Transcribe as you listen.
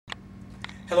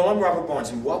Hello, I'm Robert Barnes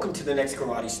and welcome to the next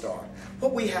Karate Star.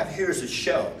 What we have here is a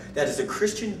show that is a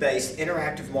Christian-based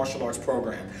interactive martial arts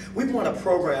program. We want a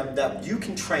program that you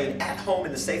can train at home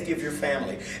in the safety of your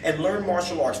family and learn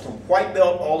martial arts from white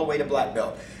belt all the way to black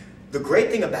belt. The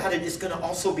great thing about it is going to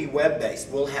also be web-based.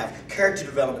 We'll have character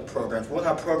development programs. We'll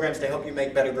have programs to help you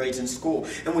make better grades in school.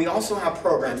 And we also have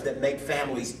programs that make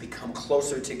families become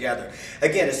closer together.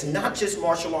 Again, it's not just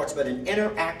martial arts, but an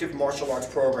interactive martial arts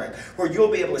program where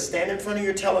you'll be able to stand in front of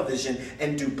your television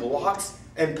and do blocks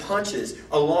and punches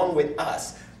along with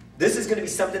us. This is going to be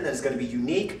something that is going to be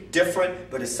unique,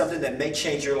 different, but it's something that may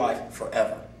change your life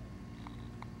forever.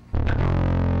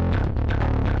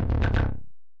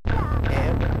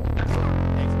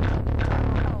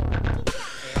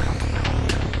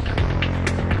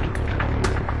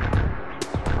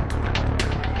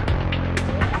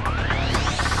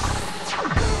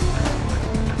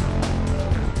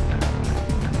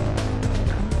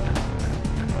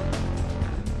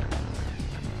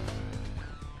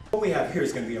 What we have here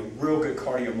is going to be a real good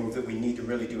cardio move that we need to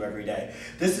really do every day.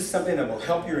 This is something that will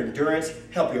help your endurance,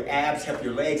 help your abs, help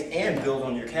your legs, and build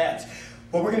on your calves.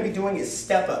 What we're going to be doing is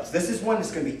step-ups. This is one that's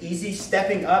going to be easy,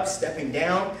 stepping up, stepping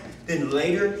down. Then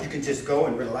later, you can just go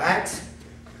and relax,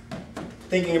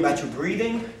 thinking about your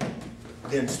breathing,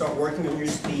 then start working on your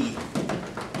speed.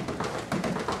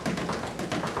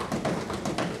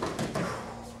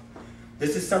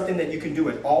 This is something that you can do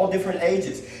at all different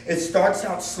ages. It starts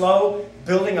out slow,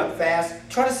 building up fast.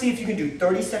 Try to see if you can do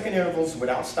 30-second intervals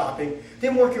without stopping.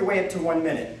 Then work your way up to 1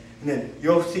 minute. And then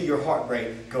you'll see your heart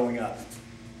rate going up.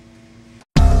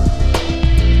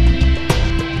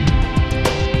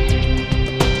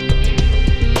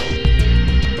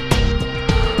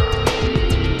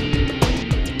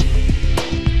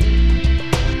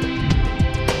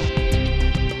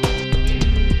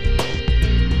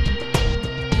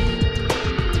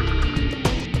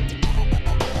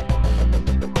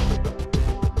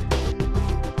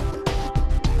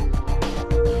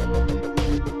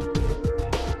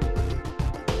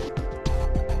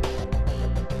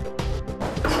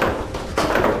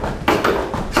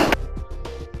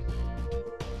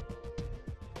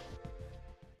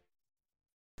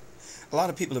 A lot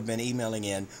of people have been emailing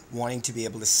in wanting to be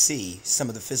able to see some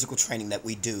of the physical training that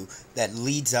we do that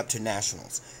leads up to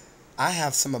nationals. I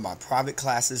have some of my private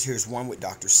classes. Here's one with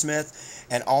Dr. Smith,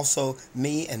 and also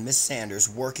me and Miss Sanders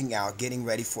working out, getting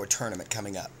ready for a tournament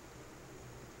coming up.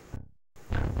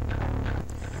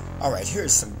 Alright,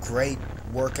 here's some great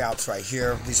workouts right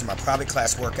here. These are my private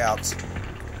class workouts,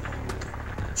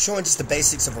 showing just the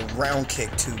basics of a round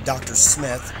kick to Dr.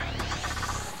 Smith.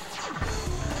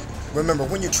 Remember,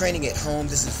 when you're training at home,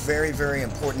 this is very, very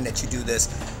important that you do this.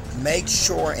 Make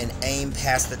sure and aim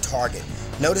past the target.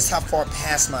 Notice how far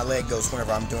past my leg goes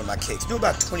whenever I'm doing my kicks. Do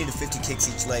about 20 to 50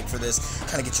 kicks each leg for this.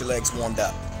 Kind of get your legs warmed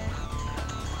up.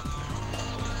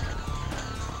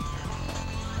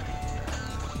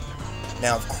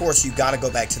 Now, of course, you got to go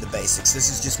back to the basics. This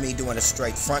is just me doing a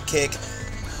straight front kick.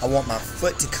 I want my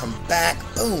foot to come back,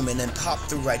 boom, and then pop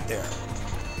through right there.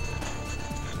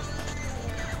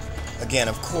 Again,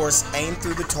 of course, aim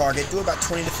through the target. Do about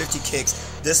 20 to 50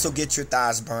 kicks. This will get your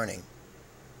thighs burning.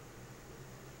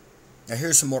 Now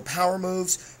here's some more power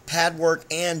moves, pad work,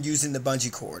 and using the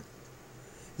bungee cord.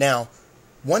 Now,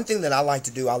 one thing that I like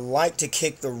to do, I like to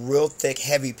kick the real thick,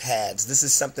 heavy pads. This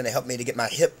is something to help me to get my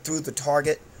hip through the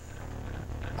target.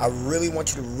 I really want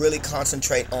you to really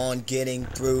concentrate on getting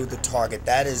through the target.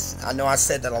 That is, I know I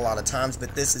said that a lot of times,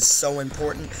 but this is so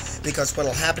important because what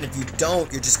will happen if you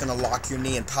don't, you're just going to lock your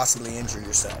knee and possibly injure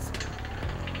yourself.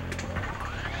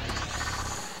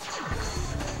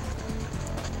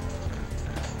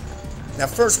 Now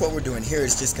first, what we're doing here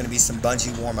is just going to be some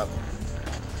bungee warm-up.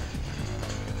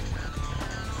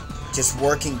 Just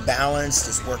working balance,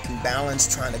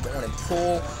 trying to go in and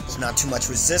pull. There's not too much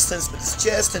resistance, but it's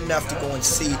just enough to go and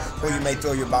see where you may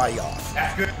throw your body off.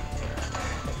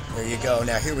 There you go.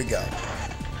 Now here we go.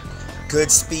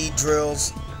 Good speed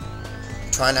drills.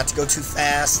 Try not to go too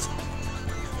fast.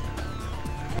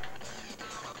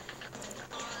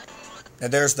 Now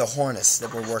there's the harness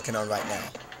that we're working on right now.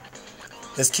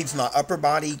 This keeps my upper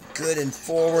body good and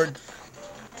forward.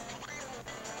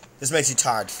 This makes you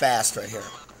tired fast right here.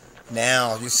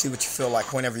 Now, you see what you feel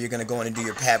like whenever you're going to go in and do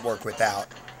your pad work without.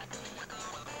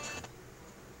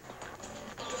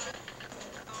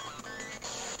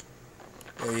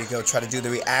 There you go. Try to do the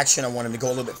reaction. I want him to go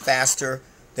a little bit faster.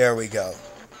 There we go.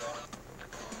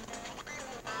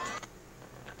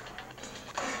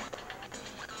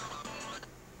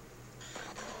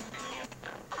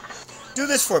 Do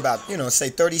this for about, say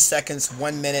 30 seconds,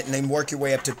 1 minute, and then work your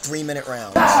way up to 3-minute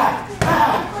rounds.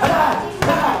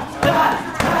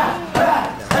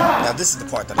 this is the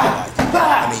part that I like.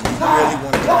 I mean, you really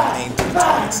want to go and aim to the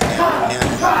targets now. Now you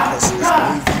have the person who's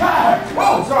moving.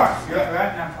 Whoa, sorry. You're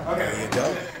right now. Okay. There you go.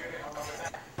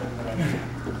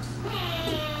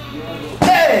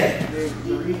 Hey!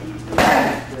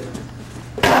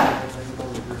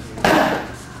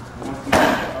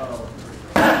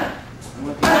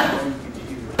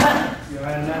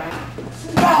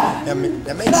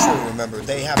 Now make sure to remember,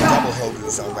 they have double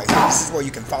hogers on right here. This is where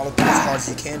you can follow through as hard as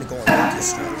you can to go and work your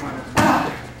strength.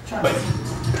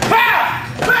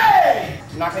 Hey!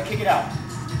 You're not going to kick it out.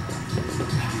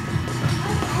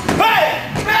 Hey!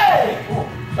 Hey! Oh,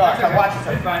 sorry, okay. Watch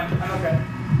yourself. It's fine. I'm okay.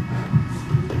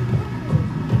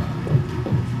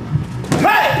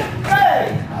 Hey!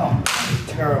 Hey! Oh,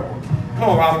 terrible. Come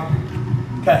on, Robert.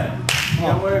 Okay.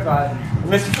 Don't worry about it.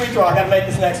 Mr. Free Throw, I gotta make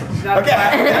this next one. Okay.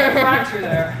 There's a fracture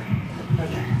there.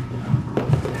 Okay.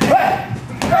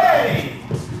 Hey!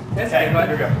 That's okay, good.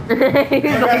 Here we go.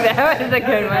 He's like, that was a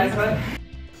good one.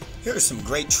 Here are some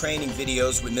great training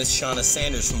videos with Miss Shauna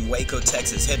Sanders from Waco,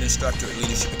 Texas, head instructor at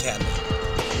Leadership Academy.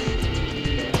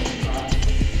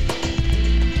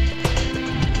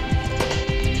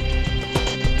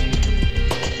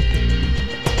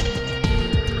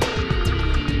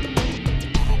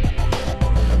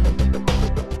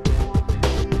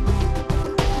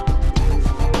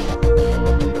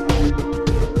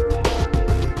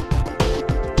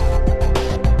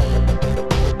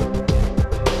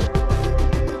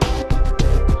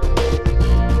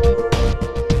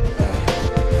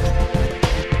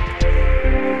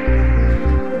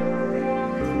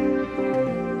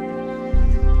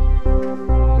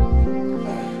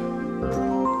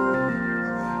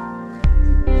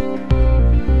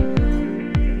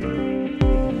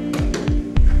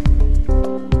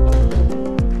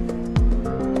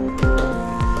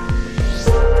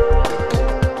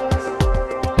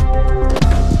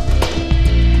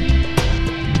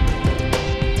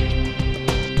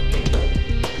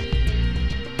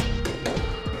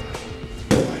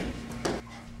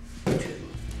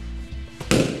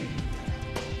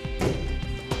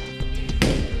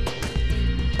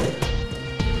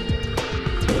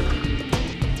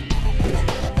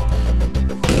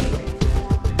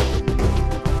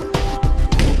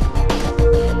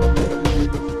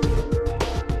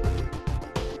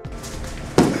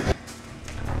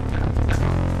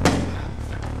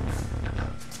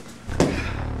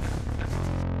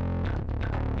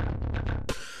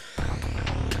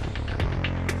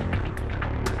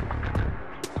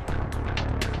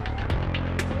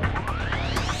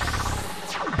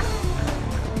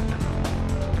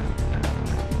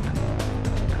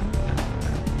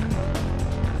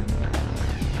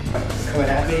 Coming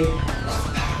at me.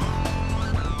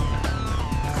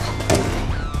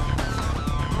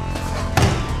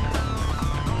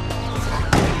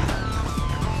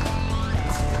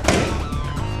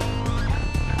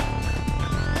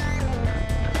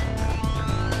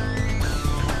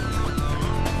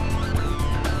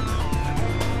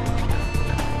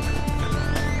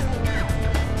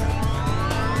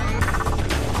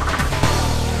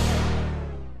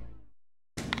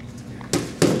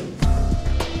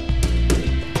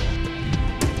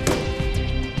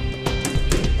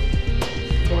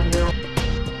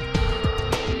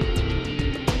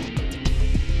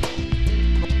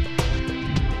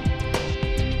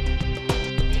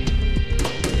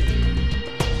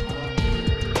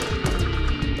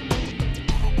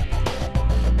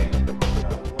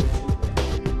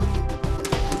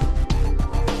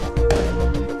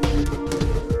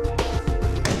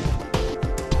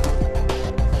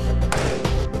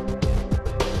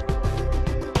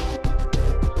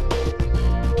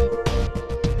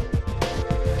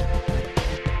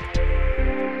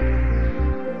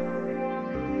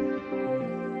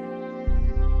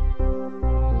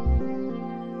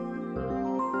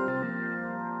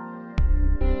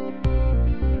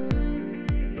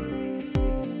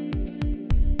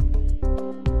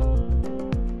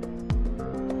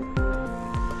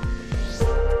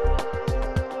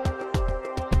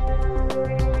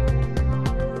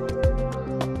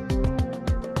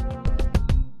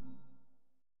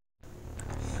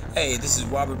 Hey, this is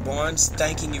Robert Barnes,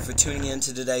 thanking you for tuning in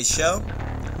to today's show.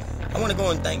 I want to go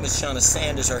and thank Ms. Shauna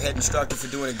Sanders, our head instructor, for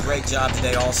doing a great job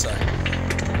today also.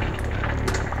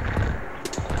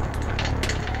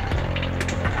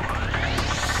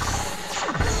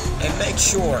 And make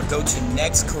sure, go to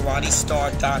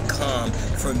nextkaratestar.com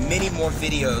for many more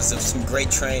videos of some great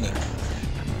training.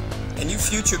 And you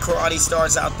future karate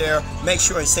stars out there, make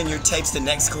sure and send your tapes to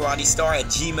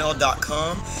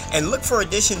nextkaratestar@gmail.com and look for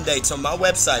audition dates on my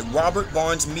website,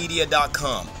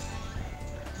 robertbarnesmedia.com.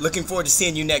 Looking forward to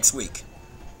seeing you next week.